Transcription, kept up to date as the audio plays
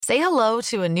Say hello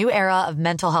to a new era of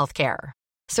mental health care.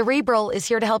 Cerebral is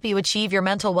here to help you achieve your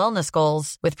mental wellness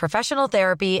goals with professional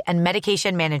therapy and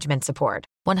medication management support.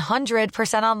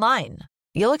 100% online.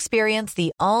 You'll experience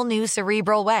the all-new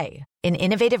Cerebral Way, an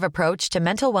innovative approach to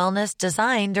mental wellness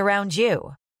designed around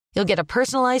you. You'll get a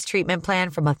personalized treatment plan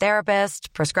from a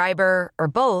therapist, prescriber, or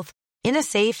both in a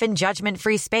safe and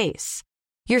judgment-free space.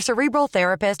 Your Cerebral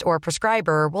therapist or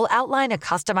prescriber will outline a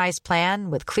customized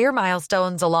plan with clear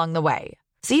milestones along the way,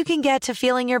 so you can get to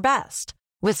feeling your best.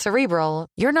 With Cerebral,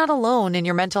 you're not alone in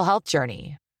your mental health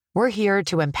journey. We're here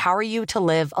to empower you to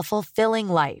live a fulfilling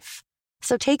life.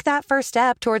 So take that first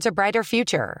step towards a brighter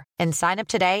future and sign up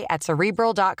today at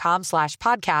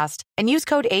Cerebral.com/podcast and use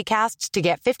code ACAST to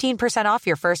get 15% off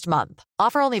your first month.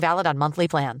 Offer only valid on monthly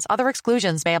plans. Other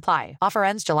exclusions may apply. Offer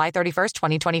ends July 31st,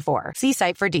 2024. See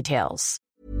site for details.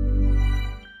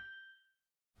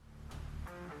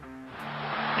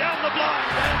 Down the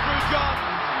blind, Andrew John.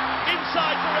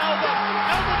 Inside for Albert.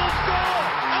 Albert will score.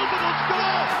 Albert will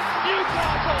score.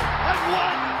 Newcastle have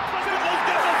won. Fiddler's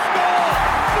going to score.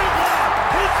 Fiddler,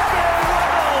 his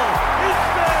farewell. His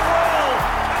farewell.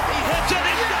 And he hits it.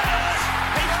 He's got it.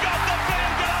 He's got the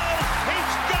field goal.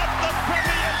 He's got the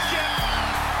premiership.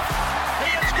 He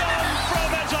has gone from,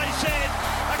 as I said,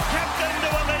 a captain to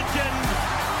a legend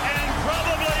and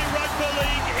probably rugby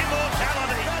league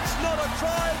immortality. That's not a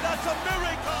try. That's a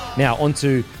miracle. Now, on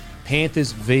to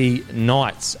Panthers v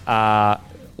Knights.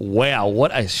 Wow,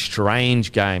 what a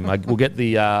strange game. We'll get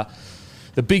the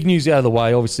big news out of the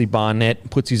way. Obviously, Barnett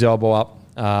puts his elbow up.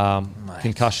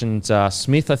 Concussions.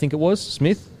 Smith, I think it was.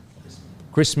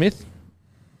 Chris Smith.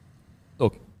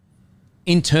 Look,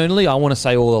 internally, I want to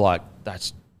say all the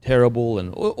that's terrible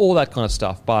and all that kind of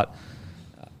stuff. But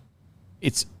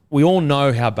we all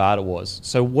know how bad it was.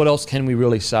 So what else can we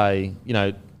really say? You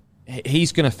know,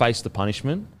 he's going to face the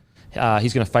punishment.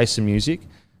 He's going to face some music.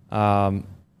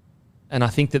 And I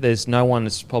think that there's no one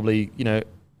that's probably,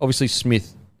 obviously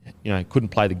Smith, couldn't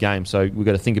play the game. So we've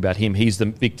got to think about him. He's the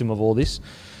victim of all this.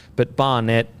 But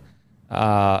Barnett,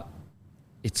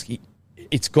 it's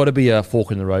got to be a fork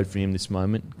in the road for him this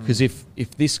moment. Because if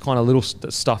this kind of little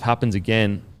stuff happens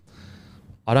again,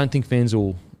 I don't think fans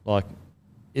will,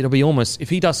 it'll be almost, if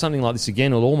he does something like this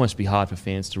again, it'll almost be hard for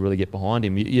fans to really get behind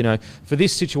him. For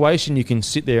this situation, you can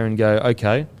sit there and go,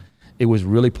 okay, it was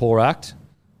really poor act.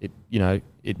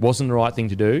 It wasn't the right thing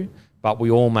to do, but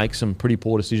we all make some pretty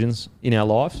poor decisions in our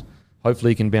lives. Hopefully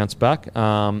he can bounce back.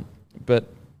 But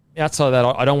outside of that,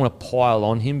 I don't want to pile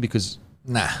on him because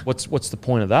what's the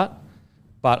point of that?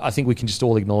 But I think we can just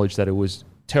all acknowledge that it was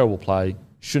terrible play,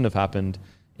 shouldn't have happened,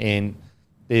 and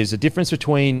there's a difference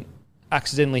between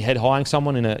accidentally head-highing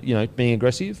someone in being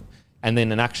aggressive and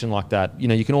then an action like that.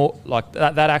 You can all,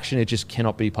 that action, it just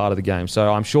cannot be part of the game.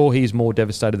 So I'm sure he's more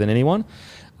devastated than anyone.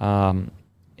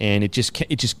 And it just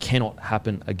cannot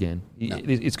happen again. No.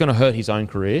 It's going to hurt his own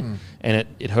career, and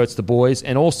it hurts the boys.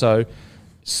 And also,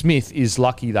 Smith is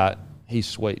lucky that he's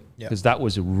sweet because that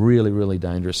was really, really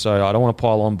dangerous. So I don't want to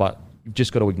pile on, but you've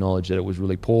just got to acknowledge that it was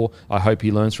really poor. I hope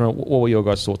he learns from it. What were your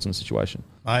guys' thoughts on the situation?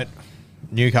 Mate,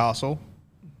 Newcastle,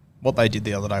 what they did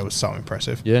the other day was so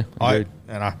impressive. Yeah, I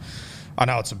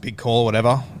know it's a big call or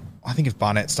whatever. I think if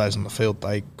Barnett stays on the field,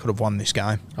 they could have won this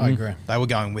game. I agree. They were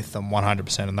going with them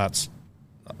 100%, and that's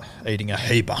eating a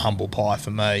heap of humble pie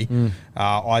for me.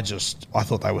 I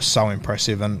thought they were so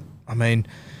impressive. And, I mean,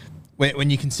 when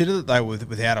you consider that they were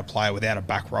without a player, without a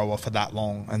back rower for that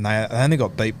long, and they only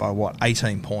got beat by,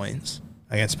 18 points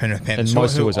against Penrith Panthers. And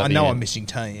most of it was at the end. I'm missing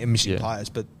players,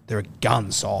 but they're a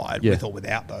gun side with or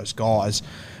without those guys.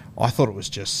 I thought it was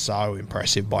just so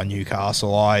impressive by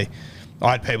Newcastle. I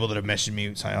had people that have messaged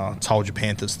me saying, I told you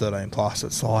Panthers 13+.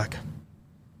 It's like,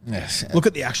 look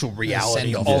at the actual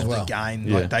reality of the game.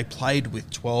 Yeah. They played with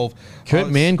 12. Kurt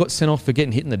Mann got sent off for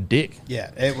getting hit in the dick.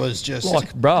 Yeah, it was just...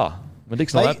 bruh, my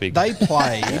dick's not that big. They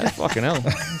play... Fucking hell.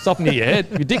 It's up near your head.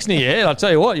 Your dick's near your head. I'll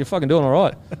tell you what, you're fucking doing all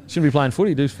right. Shouldn't be playing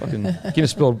footy. Do fucking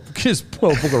Guinness World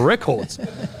Book of Records.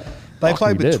 They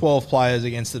played with 12 players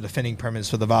against the defending premiers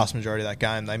for the vast majority of that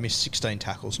game. They missed 16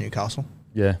 tackles, Newcastle.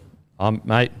 Yeah.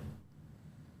 Mate,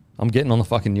 I'm getting on the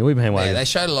fucking Newey bandwagon. Yeah, they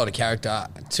showed a lot of character.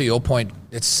 To your point,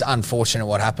 it's unfortunate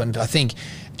what happened. I think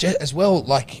as well,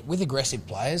 with aggressive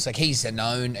players, he's a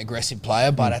known aggressive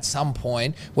player, but at some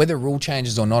point, whether rule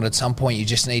changes or not, at some point you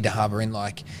just need to harbour in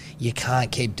you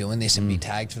can't keep doing this and be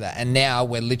tagged for that. And now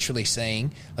we're literally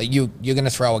seeing you're going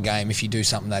to throw a game if you do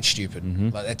something that's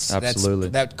stupid. Absolutely.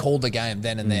 That called the game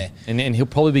then and there. And he'll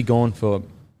probably be gone for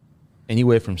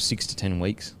anywhere from 6 to 10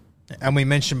 weeks. And we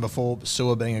mentioned before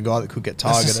Sewer being a guy that could get That's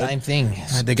targeted. the same thing.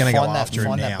 They're going to go Find after him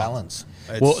find now. that balance.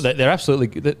 Well, they're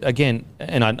absolutely again,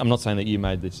 and I'm not saying that you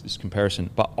made this comparison,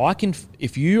 but I can.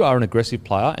 If you are an aggressive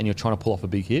player and you're trying to pull off a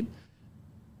big hit,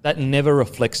 that never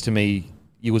reflects to me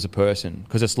you as a person,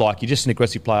 because it's like you're just an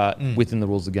aggressive player within the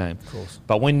rules of the game. Of course.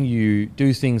 But when you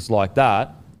do things like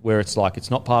that, where it's like it's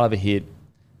not part of a hit,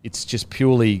 it's just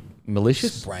purely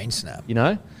malicious. It's brain snap. You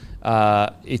know,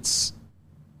 it's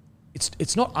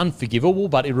not unforgivable,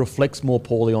 but it reflects more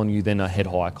poorly on you than a head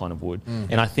high kind of would.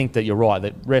 And I think that you're right,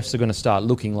 that refs are going to start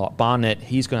looking like Barnett.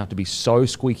 He's going to have to be so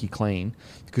squeaky clean,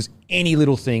 because any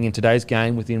little thing in today's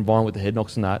game with the environment, with the head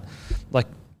knocks and that, like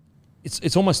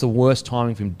it's almost the worst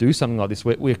timing for him to do something like this.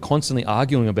 We're constantly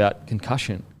arguing about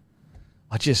concussion.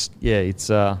 It's...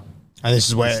 And this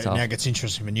is where it's it tough. now gets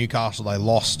interesting for Newcastle. They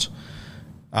lost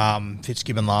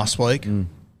Fitzgibbon last week.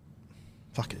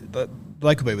 Fuck it.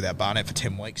 They could be without Barnett for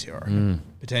 10 weeks here, I reckon.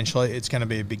 Potentially. It's going to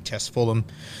be a big test for them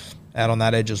out on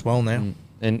that edge as well now.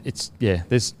 And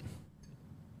there's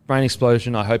brain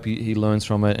explosion. I hope he learns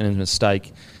from it and it's a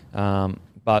mistake.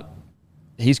 But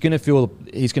he's going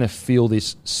to feel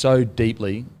this so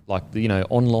deeply, like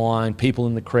online, people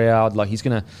in the crowd. Like he's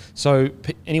going to. So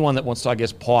anyone that wants to, I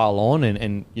guess, pile on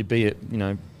and you be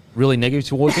really negative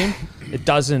towards him, it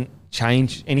doesn't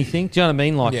change anything. Do you know what I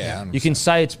mean? Like you can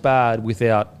say it's bad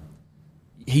without.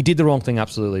 He did the wrong thing,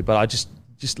 absolutely. But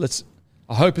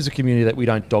I hope as a community that we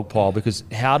don't dogpile, because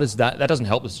how does that doesn't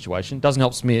help the situation. Doesn't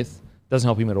help Smith. Doesn't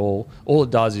help him at all. All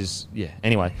it does is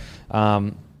Anyway.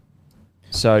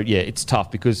 It's tough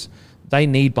because they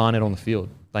need Barnett on the field.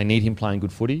 They need him playing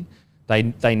good footy.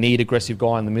 They need aggressive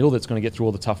guy in the middle that's going to get through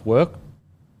all the tough work.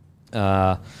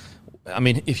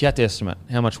 If you had to estimate,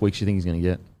 how much weeks do you think he's going to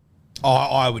get?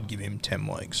 I would give him 10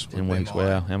 weeks. 10 weeks,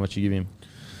 wow. How much you give him?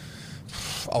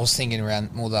 I was thinking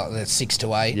around more like 6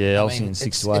 to 8. Yeah, I was thinking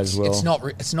 6 to 8 as well.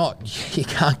 It's not. You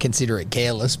can't consider it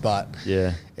careless, but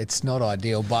it's not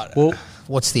ideal. But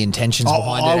what's the intentions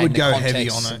behind it? I would and the go heavy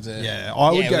context on of it.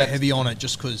 I would go heavy on it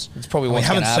just because it's probably we what's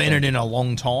haven't gonna seen happen. it in a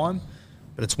long time.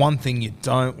 But it's one thing you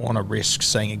don't want to risk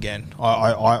seeing again.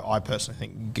 I personally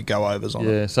think you could go overs on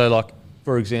it. Yeah. So like,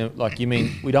 for example, like you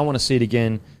mean we don't want to see it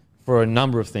again for a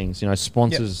number of things.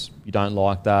 Sponsors, you don't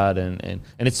like that, and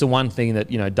it's the one thing that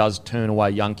does turn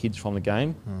away young kids from the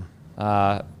game.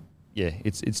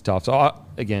 It's tough. So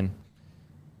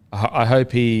I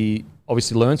hope he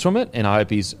obviously learns from it, and I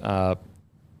hope he's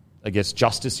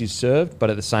justice is served. But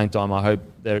at the same time, I hope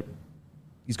that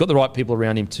he's got the right people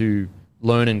around him to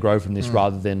learn and grow from this,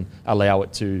 rather than allow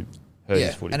it to hurt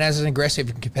his footy. And as an aggressive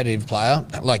and competitive player,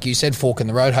 like you said, fork in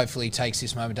the road. Hopefully, he takes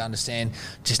this moment to understand.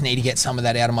 Just need to get some of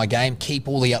that out of my game. Keep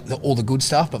all the good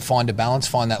stuff, but find a balance,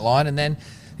 find that line. And then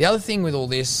the other thing with all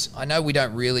this, I know we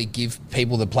don't really give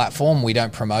people the platform, we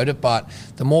don't promote it, but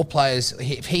the more players,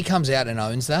 if he comes out and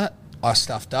owns that, I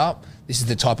stuffed up. This is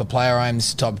the type of player I am. This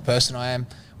is the type of person I am.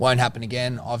 Won't happen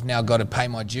again. I've now got to pay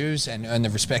my dues and earn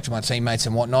the respect of my teammates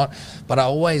and whatnot. But I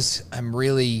always am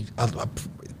really a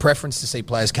preference to see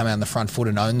players come out on the front foot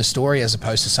and own the story, as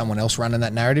opposed to someone else running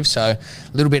that narrative. So a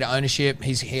little bit of ownership.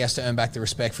 He has to earn back the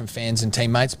respect from fans and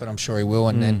teammates, but I'm sure he will.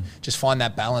 And then just find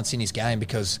that balance in his game,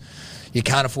 because you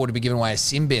can't afford to be giving away a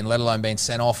sin bin, let alone being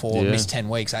sent off or miss 10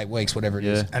 weeks, 8 weeks, whatever it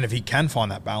is. And if he can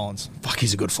find that balance,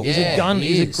 he's a good footballer.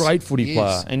 He's a great footy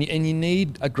player, and you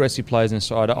need aggressive players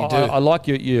inside. I like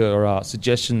your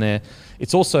suggestion there.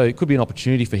 It could be an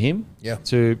opportunity for him.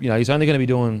 To he's only going to be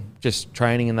doing just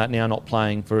training and that now, not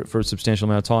playing for a substantial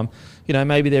amount of time.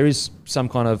 Maybe there is some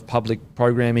kind of public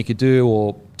program he could do,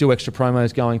 or do extra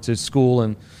promos going to school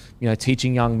and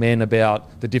teaching young men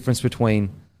about the difference between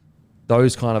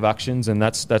those kind of actions, and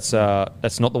that's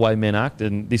not the way men act,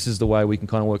 and this is the way we can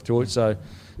kind of work through it. So,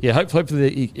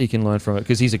 hopefully he can learn from it,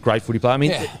 because he's a great footy player. I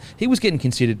mean, he was getting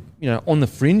considered, on the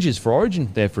fringes for Origin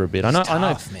there for a bit. I know,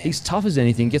 Man. he's tough as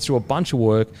anything. Gets through a bunch of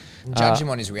work. Judge him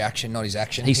on his reaction, not his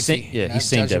action. He seemed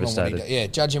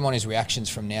devastated. Judge him on his reactions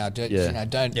from now. Don't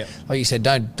like you said,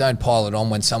 don't pile it on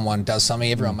when someone does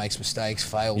something. Everyone makes mistakes,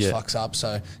 fails, fucks up.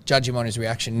 So judge him on his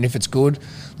reaction, and if it's good,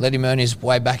 let him earn his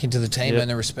way back into the team and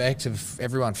the respect of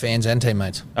everyone, fans and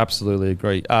teammates. Absolutely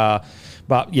agree. But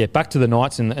back to the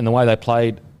Knights and the way they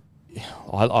played.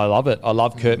 I love it. I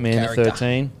love Kurt Mann at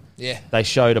 13. Yeah, they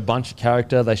showed a bunch of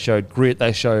character. They showed grit.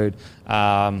 They showed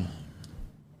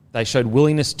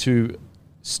willingness to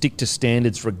stick to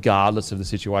standards regardless of the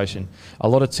situation. A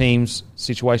lot of teams,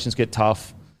 situations get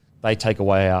tough, they take a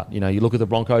way out. You look at the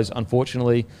Broncos.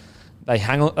 Unfortunately, they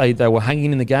were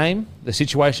hanging in the game. The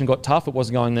situation got tough. It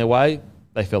wasn't going their way.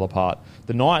 They fell apart.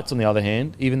 The Knights, on the other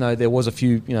hand, even though there was a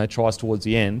few tries towards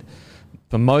the end,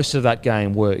 for most of that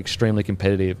game were extremely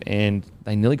competitive, and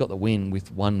they nearly got the win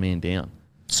with one man down.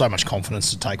 So much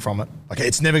confidence to take from it. Like,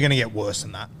 it's never going to get worse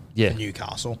than that for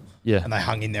Newcastle. Yeah. And they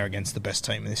hung in there against the best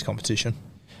team in this competition.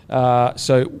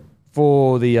 So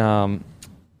for the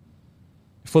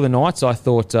Knights, I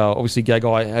thought obviously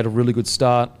Gagai had a really good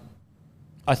start.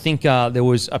 I think there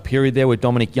was a period there where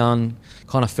Dominic Young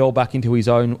kind of fell back into his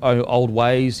own old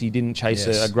ways. He didn't chase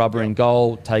a grubber in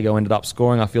goal. Tago ended up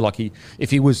scoring. I feel like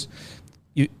if he was,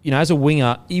 you know, as a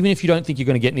winger, even if you don't think you're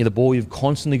going to get near the ball, you've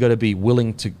constantly got to be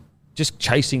willing to just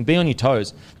chasing, be on your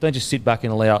toes. Don't just sit back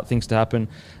and allow things to happen.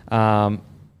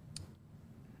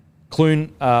 Clune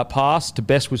pass to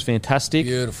Best was fantastic.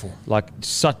 Beautiful.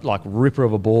 Such ripper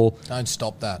of a ball. Don't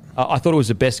stop that. I thought it was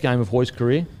the best game of Hoy's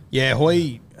career. Yeah,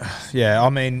 Hoy, I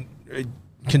mean,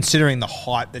 considering the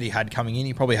hype that he had coming in,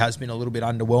 he probably has been a little bit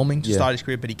underwhelming to start his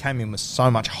career, but he came in with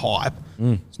so much hype.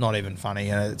 It's not even funny.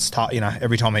 It's tough. You know,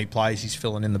 every time he plays, he's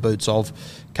filling in the boots of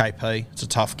KP. It's a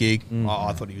tough gig.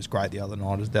 I thought he was great the other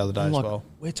day as well.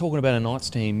 We're talking about a Knights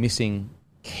team missing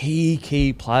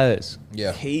key players.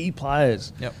 Yeah. Key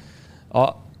players. Yep.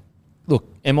 Look,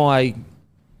 am I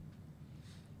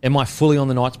fully on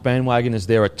the Knights bandwagon as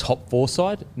they're a top 4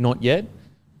 side? Not yet.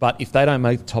 But if they don't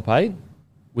make the top 8,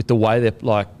 with the way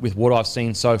they're with what I've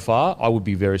seen so far, I would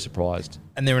be very surprised.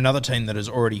 And they're another team that has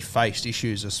already faced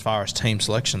issues as far as team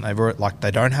selection.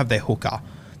 They don't have their hooker.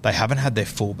 They haven't had their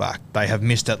fullback. They have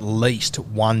missed at least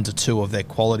 1 to 2 of their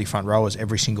quality front rowers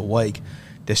every single week.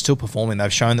 They're still performing.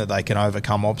 They've shown that they can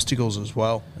overcome obstacles as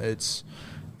well. It's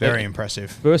very impressive.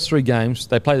 First 3 games,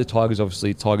 they play the Tigers.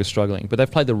 Obviously, Tigers struggling, but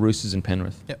they've played the Roosters and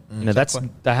Penrith. Yep. You know,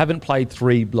 they haven't played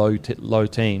 3 low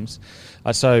teams.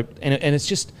 And it's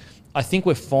just, I think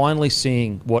we're finally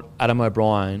seeing what Adam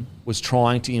O'Brien was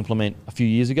trying to implement a few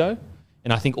years ago,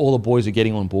 and I think all the boys are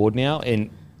getting on board now. And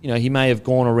you know, he may have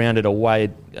gone around it a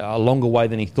longer way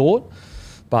than he thought.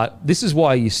 But this is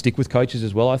why you stick with coaches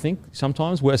as well, I think,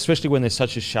 sometimes, especially when there's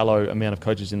such a shallow amount of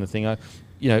coaches in the thing.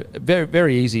 You know, very,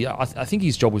 very easy. I think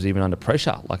his job was even under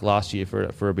pressure, like last year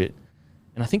for a bit.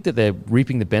 And I think that they're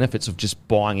reaping the benefits of just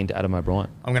buying into Adam O'Brien.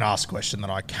 I'm going to ask a question that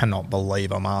I cannot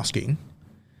believe I'm asking.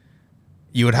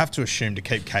 You would have to assume to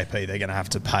keep KP, they're going to have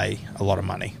to pay a lot of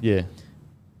money. Yeah.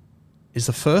 Is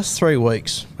the first 3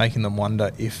 weeks making them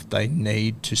wonder if they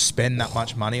need to spend that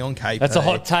much money on KP? That's a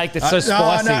hot take. That's so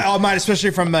spicy. No, mate,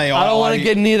 especially from me. I don't want to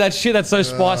get near that shit. That's so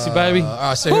spicy, baby.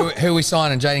 So who are we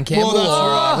signing? Jaden Campbell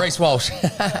or Reece Walsh?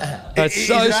 That's is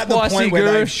so that spicy, the point where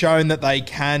Guru? they've shown that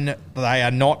they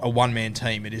are not a one-man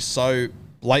team? It is so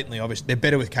blatantly obvious. They're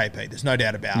better with KP. There's no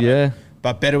doubt about it.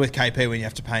 But better with KP when you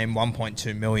have to pay him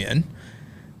 $1.2 million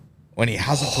when he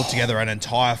hasn't put together an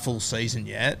entire full season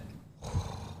yet.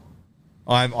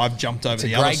 I've jumped over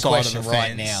the other side of the fence.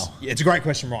 Right now. Yeah, it's a great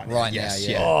question right now. Yes,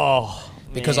 yeah. Oh,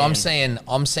 because I'm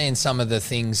seeing some of the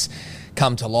things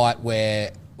come to light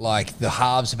where like the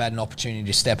halves have had an opportunity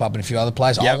to step up and a few other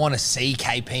players. Yep. I want to see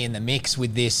KP in the mix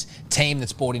with this team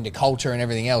that's bought into culture and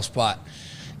everything else, but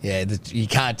yeah, you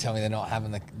can't tell me they're not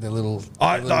having the little.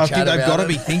 I think they've got to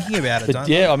be thinking about it.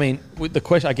 but I mean, with the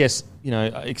question, I guess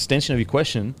extension of your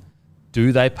question.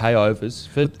 Do they pay overs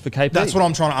for KP? That's what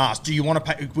I'm trying to ask. Do you want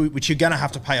to pay? Which you're going to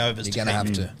have to pay overs. You're going to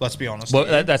have to. Let's be honest.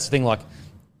 Well, that's the thing. Like,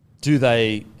 do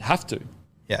they have to?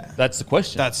 Yeah, that's the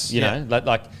question. That's you know,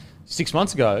 like 6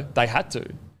 months ago they had to,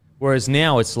 whereas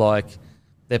now it's like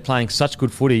they're playing such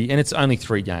good footy, and it's only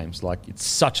 3 games. Like it's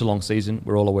such a long season.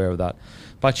 We're all aware of that.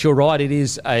 But you're right. It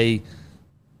is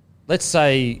let's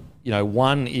say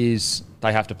 1 is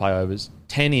they have to pay overs.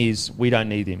 10 is we don't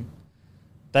need him.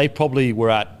 They probably were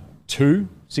at 2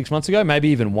 6 months ago, maybe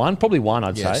even 1, probably 1,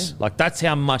 I'd say. Like that's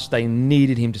how much they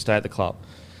needed him to stay at the club.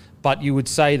 But you would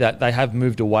say that they have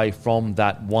moved away from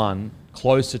that 1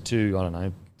 closer to, I don't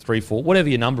know, 3, 4, whatever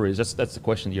your number is. That's the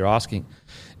question you're asking.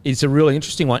 It's a really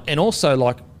interesting one. And also,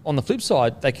 like on the flip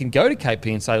side, they can go to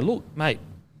KP and say, look, mate,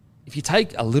 if you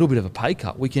take a little bit of a pay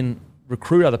cut, we can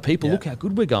recruit other people. Yeah. Look how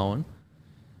good we're going.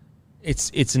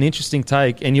 It's an interesting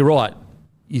take. And you're right.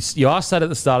 You asked that at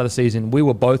the start of the season. We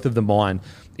were both of the mind.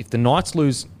 If the Knights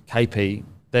lose KP,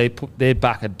 they're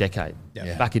back a decade.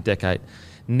 Yeah. Back a decade.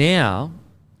 Now,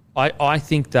 I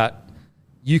think that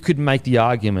you could make the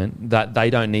argument that they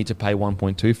don't need to pay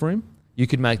 1.2 for him. You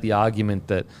could make the argument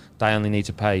that they only need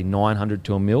to pay 900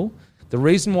 to $1 million. The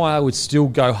reason why I would still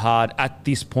go hard at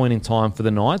this point in time for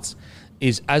the Knights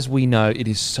is, as we know, it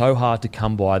is so hard to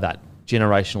come by that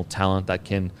generational talent that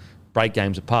can break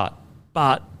games apart.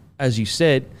 But, as you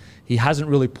said, he hasn't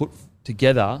really put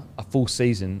together a full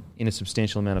season in a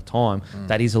substantial amount of time.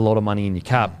 That is a lot of money in your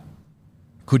cap.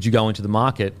 Could you go into the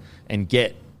market and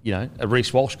get a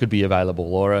Reece Walsh could be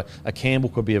available or a Campbell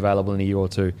could be available in a year or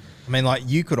two. I mean, like,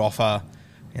 you could offer,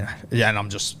 and I'm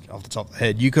just off the top of the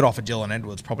head, you could offer Dylan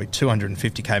Edwards probably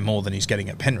 $250K more than he's getting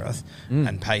at Penrith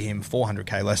and pay him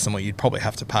 $400K less than what you'd probably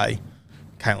have to pay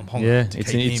Caleb Ponga. Yeah, to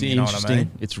it's keep him, interesting. you know what I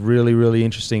mean? It's really, really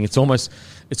interesting. It's almost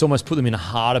put them in a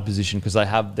harder position because they've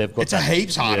got. It's a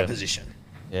heaps harder position.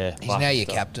 Yeah, He's now your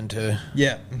captain too.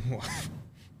 Yeah.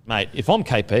 mate. If I'm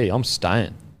KP, I'm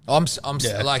staying. I'm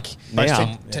Yeah. like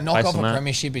Now, to knock based off a on that.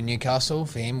 premiership in Newcastle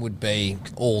for him would be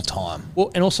all time.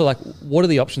 Well, and also, like, what are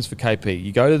the options for KP?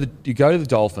 You go to the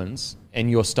Dolphins,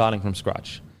 and you're starting from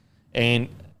scratch. And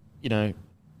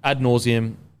ad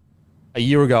nauseum. A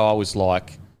year ago, I was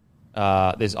like,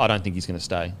 I don't think he's going to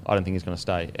stay. I don't think he's going to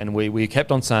stay. And we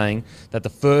kept on saying that the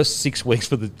first 6 weeks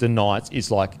for the Knights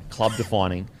is like club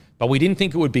defining. But we didn't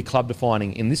think it would be club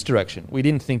defining in this direction. We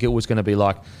didn't think it was going to be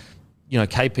like,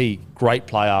 KP, great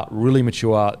player, really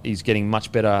mature. He's getting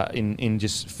much better in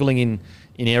just filling in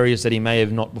areas that he may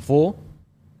have not before.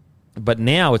 But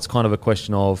now it's kind of a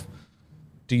question of,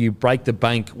 do you break the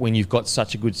bank when you've got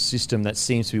such a good system that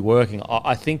seems to be working?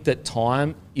 I think that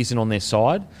time isn't on their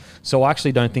side. So I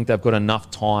actually don't think they've got enough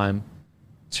time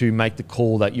to make the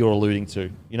call that you're alluding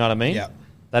to. You know what I mean? Yeah.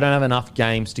 They don't have enough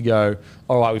games to go,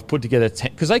 all right, we've put together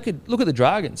 10. Because they could look at the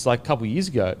Dragons like a couple of years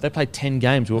ago. They played 10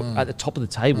 games, were at the top of the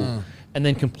table and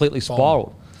then completely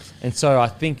spiraled. And so I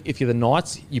think if you're the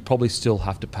Knights, you probably still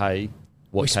have to pay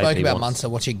what KP We spoke about wants. Munster.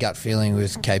 What's your gut feeling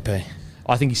with KP?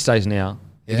 I think he stays now.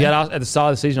 If you had asked at the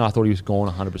start of the season, I thought he was gone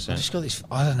 100%. I just got this.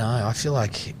 I don't know. I feel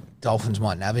like Dolphins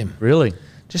might nab him. Really?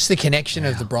 Just the connection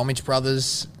of the Bromwich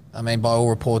brothers. I mean, by all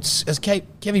reports, has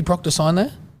Kevin Proctor signed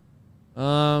there?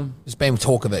 There's been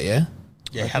talk of it, yeah.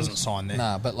 Yeah, he hasn't signed there.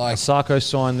 Nah, but like, Sarko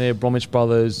signed there, Bromwich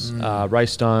Brothers, Ray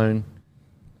Stone,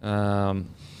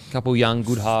 couple young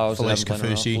good halves. Felice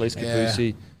Kafusi. Felice Yeah.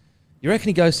 Kafusi. You reckon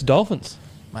he goes to Dolphins?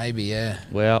 maybe, yeah.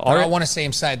 Well, But I want to see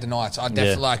him stay at the Knights. I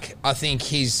definitely Yeah. I think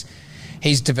he's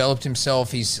developed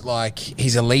himself. He's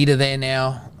a leader there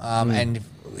now, and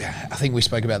I think we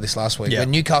spoke about this last week. Yeah.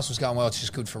 When Newcastle's going well, it's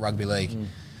just good for rugby league.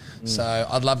 So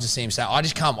I'd love to see him stay. I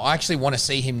actually want to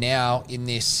see him now in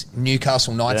this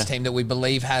Newcastle Knights team that we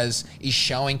believe is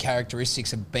showing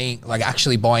characteristics of being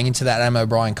actually buying into that Adam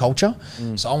O'Brien culture.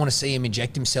 So I want to see him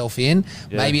inject himself in.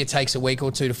 Yeah. Maybe it takes a week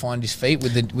or two to find his feet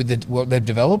with the what they've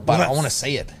developed, but I want to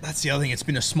see it. That's the other thing. It's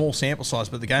been a small sample size,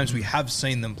 but the games we have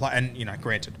seen them play, and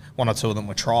granted, one or two of them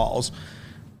were trials,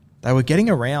 they were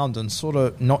getting around and sort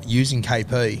of not using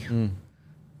KP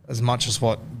as much as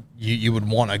what you would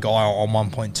want a guy on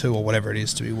 1.2 or whatever it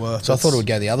is to be worth. So I thought it would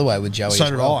go the other way with Joey. So as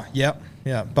did well. I.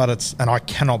 Yeah. But I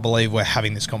cannot believe we're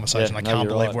having this conversation. Yeah, I no, can't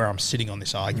you're believe right. where I'm sitting on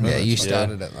this argument. Yeah, you It's like-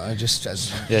 started it though. Just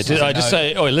as I just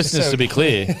say, listeners, to be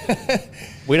clear,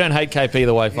 we don't hate KP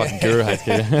the way fucking Guru hates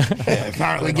KP.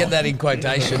 Apparently we get that in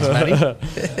quotations,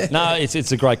 Matty. No,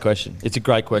 it's a great question. It's a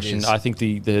great question. is. I think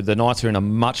the Knights are in a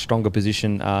much stronger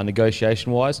position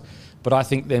negotiation wise, but I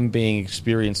think them being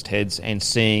experienced heads and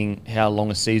seeing how long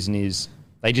a season is,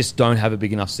 they just don't have a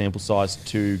big enough sample size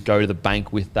to go to the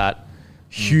bank with that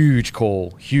huge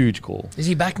call. Is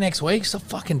he back next week? Stop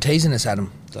fucking teasing us,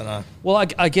 Adam. Don't know. Well,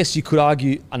 I guess you could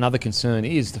argue another concern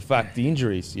is the fact the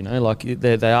injuries.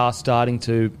 They are starting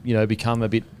to become a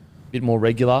bit more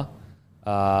regular.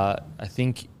 I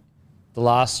think the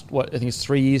last I think it's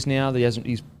 3 years now.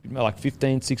 He's like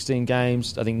 15, 16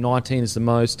 games. I think 19 is the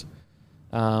most.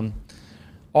 I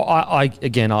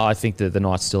think that the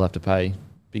Knights still have to pay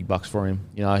big bucks for him.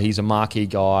 He's a marquee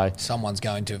guy. Someone's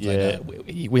going to if they Yeah,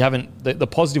 don't. we haven't. The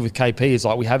positive with KP is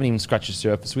we haven't even scratched the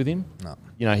surface with him. No.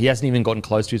 He hasn't even gotten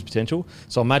close to his potential.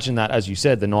 So imagine that, as you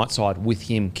said, the Knights side with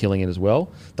him killing it as well.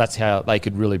 That's how they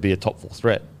could really be a top 4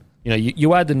 threat.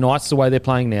 You add the Knights the way they're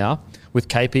playing now, with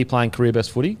KP playing career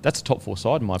best footy. That's a top 4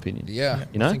 side in my opinion. Yeah,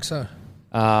 I think so.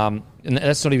 And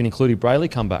that's not even including Brayley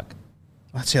comeback.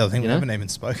 That's the other thing. We haven't even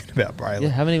spoken about Brayley. Yeah,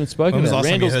 haven't even spoken When was the about.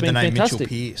 last time you Randall's heard the been name fantastic.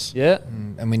 Mitchell Pearce? Yeah.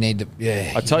 And we need to.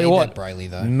 Yeah, I tell you need what, that Brayley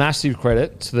though. massive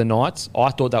credit to the Knights.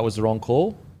 I thought that was the wrong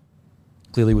call.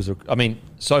 Clearly was.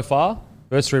 So far,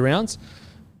 first 3 rounds,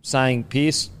 saying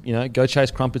Pearce, go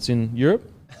chase crumpets in Europe.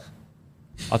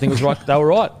 I think it was right. They were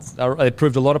right. They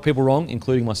proved a lot of people wrong,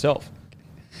 including myself.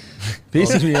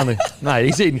 Pearce is mate.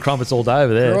 He's eating crumpets all day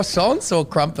over there. Croissants or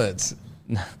crumpets?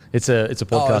 It's a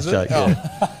podcast is it? joke.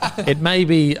 Yeah. It may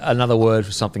be another word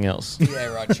for something else. Yeah,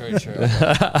 right. True.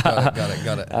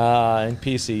 Got it. And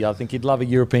Piercy, I think he'd love a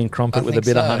European crumpet I with a think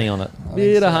bit of so. honey on it. I Bit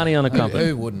think of so. honey on a crumpet.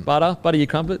 Who wouldn't? Butter your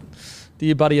crumpet. Do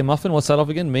you butter your muffin? What's that off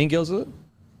again? Mean Girls, is it?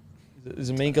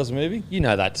 Is it Mean Girls movie? You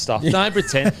know that stuff. Don't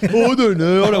pretend. Oh, I don't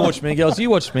know. I don't watch Mean Girls.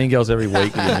 You watch Mean Girls every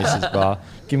week with your missus, bar.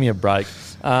 Give me a break.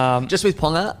 Just with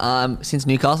Ponga, since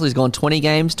Newcastle, he's gone 20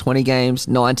 games,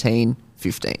 19,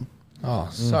 15. Oh,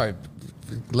 sorry.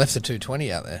 Left the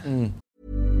 220 out there.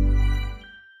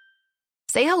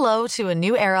 Say hello to a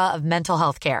new era of mental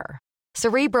health care.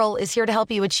 Cerebral is here to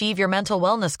help you achieve your mental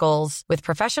wellness goals with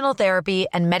professional therapy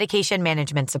and medication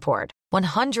management support.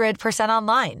 100%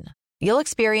 online. You'll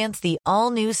experience the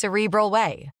all-new Cerebral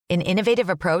Way, an innovative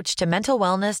approach to mental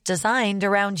wellness designed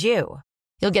around you.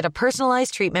 You'll get a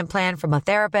personalized treatment plan from a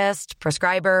therapist,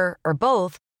 prescriber, or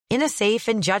both in a safe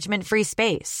and judgment-free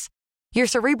space. Your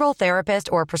Cerebral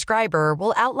therapist or prescriber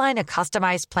will outline a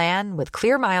customized plan with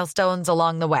clear milestones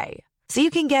along the way, so you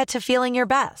can get to feeling your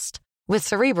best. With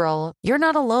Cerebral, you're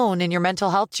not alone in your mental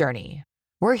health journey.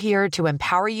 We're here to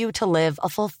empower you to live a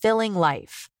fulfilling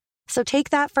life. So take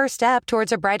that first step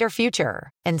towards a brighter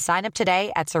future and sign up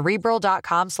today at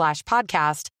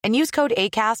Cerebral.com/podcast and use code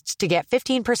ACAST to get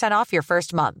 15% off your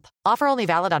first month. Offer only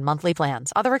valid on monthly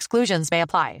plans. Other exclusions may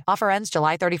apply. Offer ends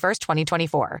July 31st,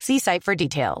 2024. See site for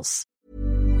details.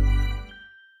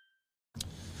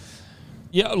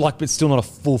 Yeah, but still not a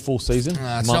full season.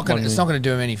 It's not going to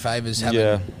do him any favours.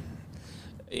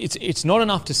 It's not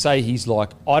enough to say he's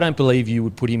like, I don't believe you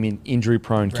would put him in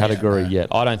injury-prone category yet.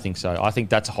 I don't think so. I think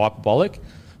that's hyperbolic.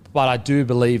 But I do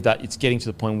believe that it's getting to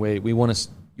the point where you want to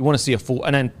see a full...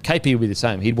 And then KP would be the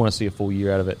same. He'd want to see a full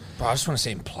year out of it. Bro, I just want to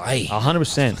see him play.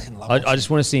 100%. I just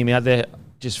want to see him out there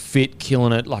just fit,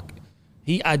 killing it. Like,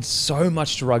 he adds so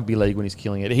much to rugby league when he's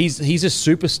killing it. He's a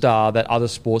superstar that other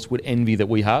sports would envy that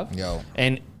we have.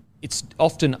 And it's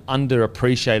often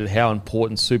underappreciated how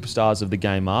important superstars of the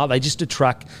game are. They just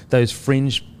attract those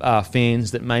fringe fans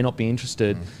that may not be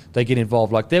interested. They get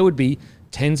involved. Like, there would be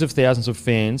tens of thousands of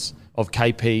fans of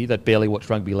KP that barely watch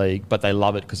rugby league, but they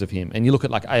love it because of him. And you look at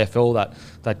like AFL,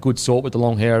 that good sort with the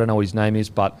long hair. I don't know what his name is,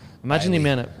 but imagine Bailey. the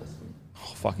amount of...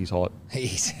 Oh, fuck, he's hot.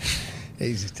 He's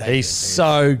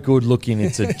so good looking.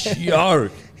 It's a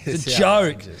joke. It's a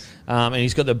joke. And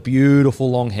he's got the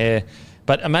beautiful long hair.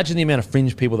 But imagine the amount of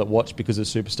fringe people that watch because of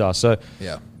Superstar. So,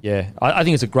 I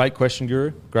think it's a great question,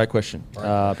 Guru. Great question. Be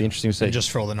interesting to see. And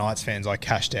just for all the Knights fans, I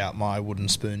cashed out my wooden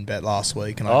spoon bet last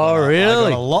week. And I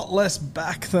really? got a lot less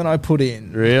back than I put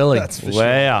in. Really? That's for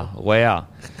sure. Wow.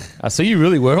 So you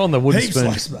really were on the wooden Heaps spoon.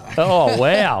 less back. Oh,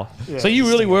 wow. So you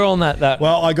really were on that.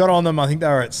 Well, I got on them. I think they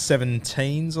were at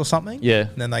 17s or something. Yeah.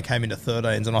 And then they came into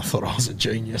 13s, and I thought I was a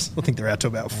genius. I think they're out to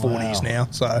about 40s now.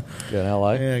 So, Yeah, in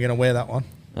LA. yeah, I'm going to wear that one.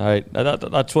 All right.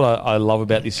 That's what I love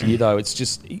about this year, though. It's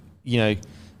just,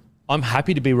 I'm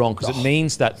happy to be wrong because it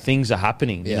means that things are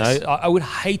happening. Yes. You know, I would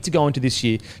hate to go into this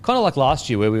year kind of like last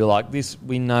year where we were like,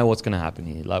 we know what's going to happen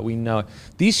here. Like, we know.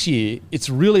 This year, it's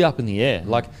really up in the air.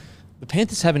 Like, the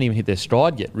Panthers haven't even hit their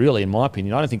stride yet, really, in my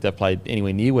opinion. I don't think they've played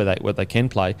anywhere near where they can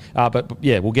play. But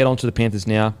yeah, we'll get on to the Panthers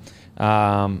now.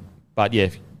 But yeah,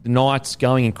 the Knights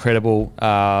going incredible.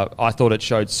 I thought it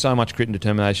showed so much grit and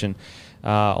determination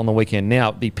on the weekend.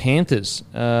 Now, the Panthers,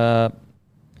 I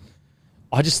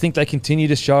just think they continue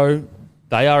to show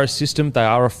they are a system, they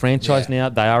are a franchise now,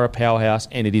 they are a powerhouse,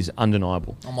 and it is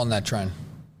undeniable. I'm on that train.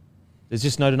 There's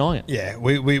just no denying it. Yeah,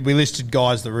 we listed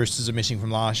guys the Roosters are missing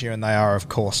from last year, and they are, of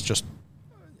course, just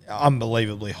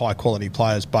unbelievably high-quality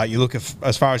players. But you look at,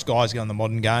 as far as guys go in the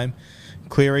modern game,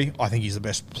 Cleary, I think he's the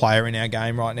best player in our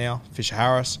game right now. Fisher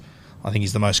Harris, I think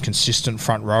he's the most consistent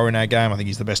front row in our game. I think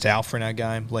he's the best alpha in our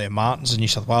game. Liam Martin's a New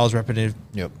South Wales representative.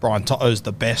 Yep. Brian To'o's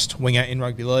the best winger in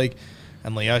rugby league.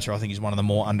 And Leota, I think, is one of the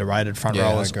more underrated front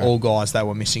rowers. All guys that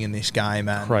were missing in this game.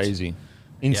 And Crazy.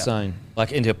 Insane.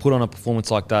 Like, and to put on a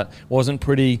performance like that wasn't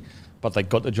pretty, but they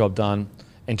got the job done.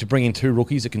 And to bring in two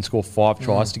rookies that can score 5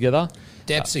 tries together.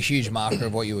 Depth's a huge marker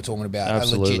of what you were talking about.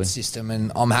 Absolutely. A legit system,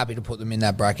 and I'm happy to put them in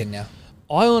that bracket now.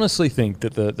 I honestly think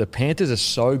that the Panthers are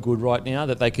so good right now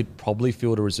that they could probably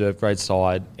field a reserve grade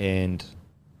side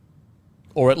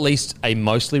or at least a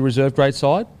mostly reserve grade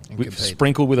side,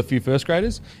 sprinkled with a few first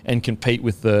graders, and compete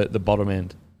with the bottom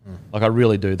end. Like, I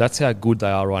really do. That's how good they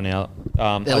are right now.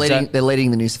 They're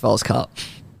leading the New South Wales Cup.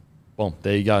 Well,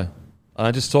 there you go. I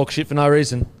don't just talk shit for no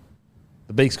reason.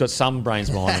 The Beak's got some brains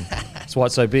behind him. That's why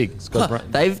it's so big. It's got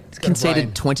They've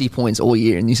conceded 20 points all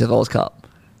year in New South Wales Cup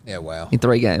Yeah, wow. in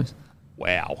 3 games.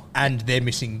 Wow. And they're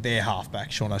missing their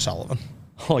halfback, Sean O'Sullivan.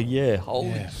 Oh, yeah.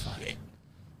 Holy shit.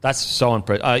 That's so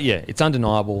impressive. Yeah, it's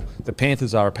undeniable. The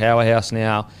Panthers are a powerhouse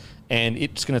now, and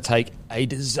it's going to take a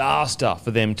disaster for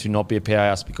them to not be a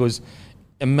powerhouse, because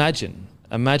imagine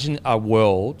a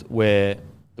world where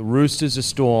the Roosters, the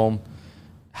Storm,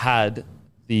 had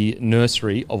the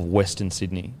nursery of Western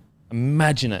Sydney.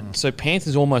 Imagine it. So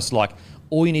Panthers almost like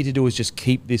all you need to do is just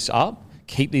keep this up,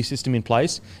 keep the system in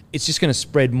place. It's just going to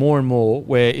spread more and more,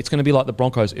 where it's going to be like the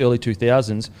Broncos early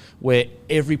 2000s, where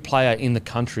every player in the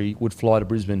country would fly to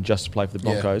Brisbane just to play for the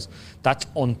Broncos. That's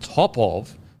on top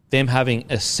of them having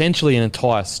essentially an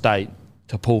entire state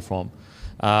to pull from.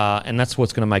 And that's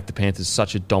what's going to make the Panthers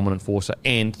such a dominant force.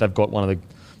 And they've got one of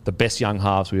the best young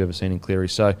halves we've ever seen in Cleary.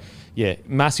 So, yeah,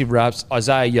 massive raps.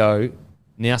 Isaiah Yeo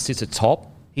now sits at top.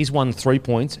 He's won 3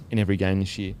 points in every game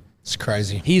this year. It's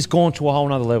crazy. He's gone to a whole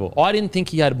nother level. I didn't think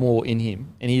he had more in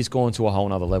him, and he's gone to a whole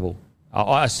nother level.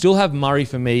 I still have Murray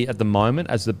for me at the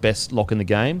moment as the best lock in the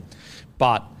game,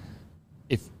 but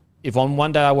if on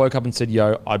one day I woke up and said,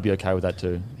 yo, I'd be okay with that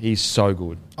too. He's so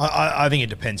good. I think it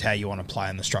depends how you want to play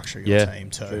in the structure of your team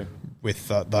too, true. With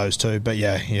those two. But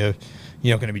yeah, you're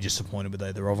not going to be disappointed with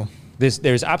either of them.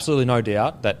 There is absolutely no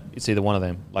doubt that it's either one of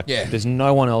them. There's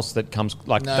no one else that comes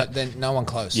like that. Then no one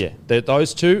close. Yeah,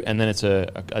 those two, and then it's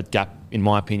a gap, in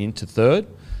my opinion, to third.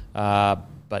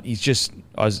 But he's just,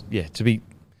 I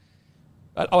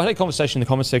had a conversation in the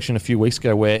comment section a few weeks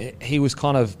ago where he was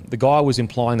the guy was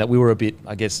implying that we were a bit,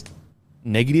 I guess,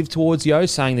 negative towards Yeo,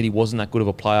 saying that he wasn't that good of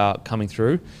a player coming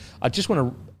through. I just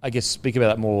want to, I guess, speak about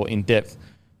that more in depth.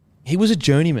 He was a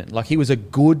journeyman. Like, he was a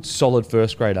good, solid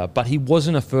first grader, but he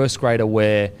wasn't a first grader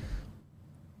where,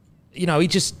 he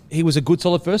was a good,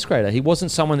 solid first grader. He wasn't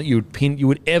someone that you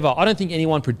would ever, I don't think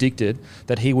anyone predicted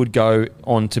that he would go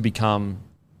on to become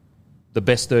the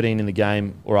best 13 in the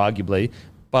game, or arguably.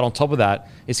 But on top of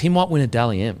that, is he might win a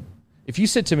Dally M. If you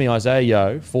said to me, Isaiah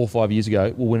Yeo, 4 or 5 years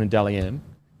ago, will win a Dally M,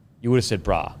 you would have said,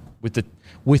 brah, with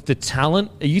the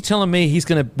talent, are you telling me he's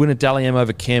going to win a Dally M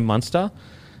over Cam Munster?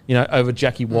 Over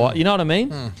Jackie White? You know what I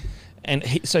mean?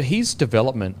 And so his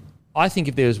development, I think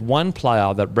if there's one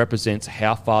player that represents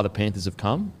how far the Panthers have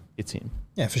come, it's him.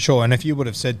 Yeah, for sure. And if you would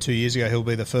have said 2 years ago he'll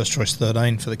be the first choice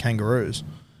 13 for the Kangaroos,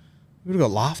 we would have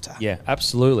got laughed at. Yeah,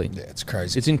 absolutely. Yeah, it's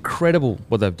crazy. It's incredible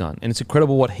what they've done, and it's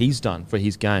incredible what he's done for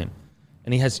his game.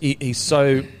 And he's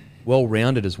so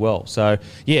well-rounded as well. So,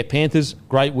 yeah, Panthers,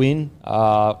 great win.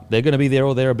 They're going to be there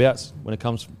or thereabouts when it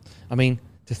comes. I mean,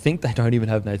 to think they don't even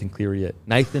have Nathan Cleary yet.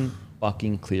 Nathan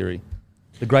fucking Cleary.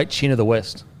 The great chin of the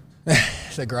West.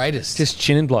 The greatest. Just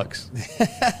chinning blokes.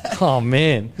 Oh,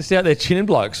 man. Just out there chinning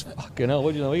blokes. Fucking hell,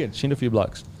 what do you know? We get chinned a few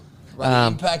blokes. Well,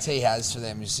 the impact he has for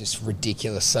them is just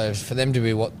ridiculous. So for them to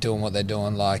be doing what they're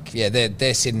doing,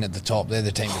 they're sitting at the top. They're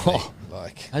the team to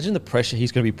beat. Imagine the pressure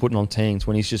he's going to be putting on teams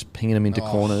when he's just pinging them into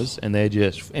corners, and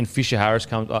and Fisher Harris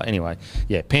comes. Anyway,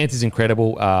 yeah, Panthers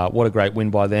incredible. What a great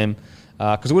win by them.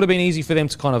 Because it would have been easy for them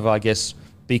to kind of, I guess,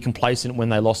 be complacent when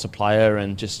they lost a player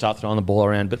and just start throwing the ball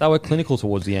around. But they were clinical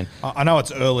towards the end. I know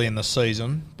it's early in the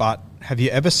season, but have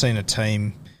you ever seen a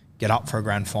team get up for a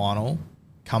grand final,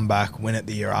 come back, win it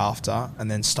the year after, and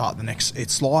then start the next?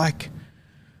 It's like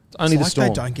only the Storm.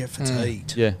 They don't get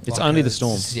fatigued. Yeah, it's only the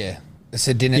Storm. It's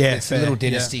a little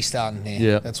dynasty starting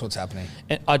here. Yeah. That's what's happening.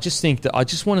 And I just think that I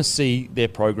just want to see their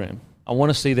program. I want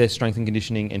to see their strength and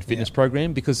conditioning and fitness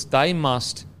program, because they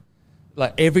must.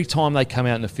 Every time they come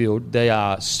out in the field, they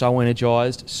are so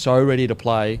energised, so ready to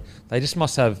play. They just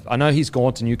must have. I know he's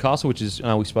gone to Newcastle, which is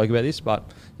we spoke about this, but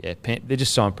yeah, they're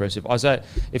just so impressive. Isaiah,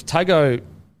 if Tago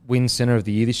wins Centre of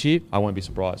the Year this year, I won't be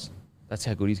surprised. That's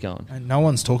how good he's going. And no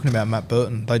one's talking about Matt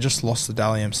Burton. They just lost the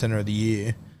Dally M Centre of the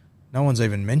Year. No one's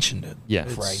even mentioned it. Yeah,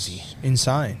 it's crazy,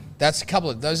 insane. Those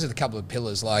are the couple of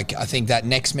pillars. I think that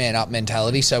next man up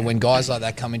mentality. So when guys like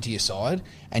that come into your side,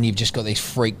 and you've just got these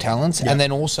freak talents, and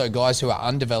then also guys who are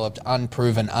undeveloped,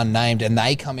 unproven, unnamed, and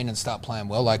they come in and start playing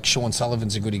well. Like Sean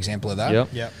Sullivan's a good example of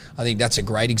that. Yep. I think that's a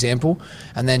great example.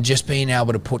 And then just being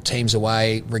able to put teams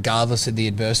away regardless of the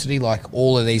adversity, like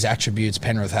all of these attributes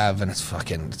Penrith have, and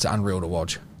it's unreal to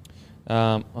watch.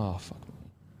 Fuck.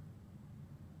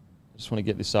 Just want to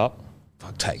get this up.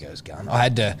 Fuck, Tago's gun. I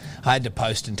had to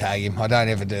post and tag him. I don't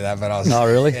ever do that, but I was. No,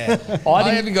 really? Yeah.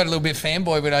 I even got a little bit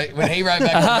fanboy when he wrote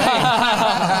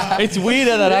back to me. It's weird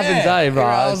how that happens, bro.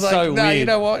 I was it's so no, weird. You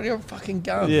know what? You're a fucking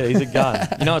gun. Yeah, he's a gun.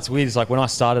 You know what's weird? It's like when I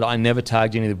started, I never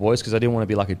tagged any of the boys because I didn't want to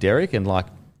be like a Derek and I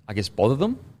guess bother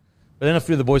them. But then a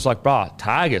few of the boys like, bruh,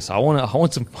 tag us. I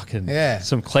want some fucking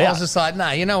some clout. I was just like,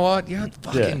 nah, you know what? You're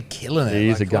fucking killing it.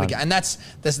 He's a gun. And that's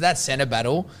that centre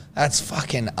battle. That's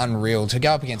fucking unreal to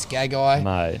go up against Gagai.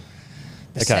 Mate.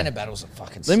 The centre battles are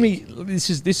fucking.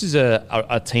 This is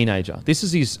a teenager. This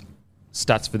is his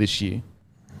stats for this year: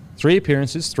 3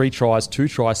 appearances, 3 tries, 2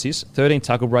 try assists, 13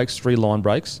 tackle breaks, 3 line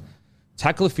breaks.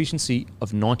 Tackle efficiency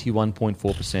of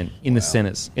 91.4% in the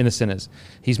centres.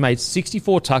 He's made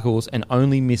 64 tackles and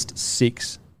only missed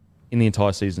 6 in the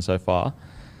entire season so far.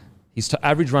 His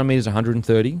average run meter is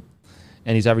 130,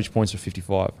 and his average points are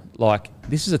 55.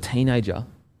 This is a teenager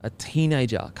a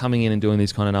teenager coming in and doing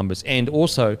these kind of numbers, and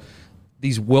also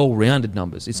these well-rounded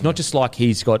numbers. It's not just like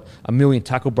he's got a million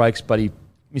tackle breaks, but he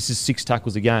misses 6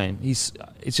 tackles a game. It's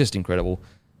just incredible.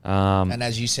 And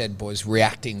as you said, boys,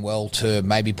 reacting well to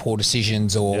maybe poor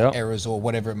decisions or errors or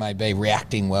whatever it may be,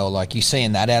 reacting well. Like, you're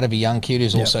seeing that out of a young kid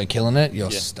who's also killing it,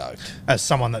 you're stoked. As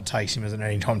someone that takes him as an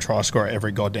anytime try scorer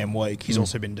every goddamn week, he's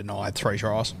also been denied 3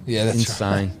 tries. Yeah, that's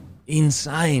insane. right.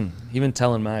 Insane. Even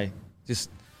Talon May. Just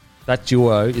that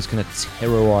duo is going to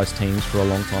terrorise teams for a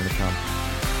long time to come.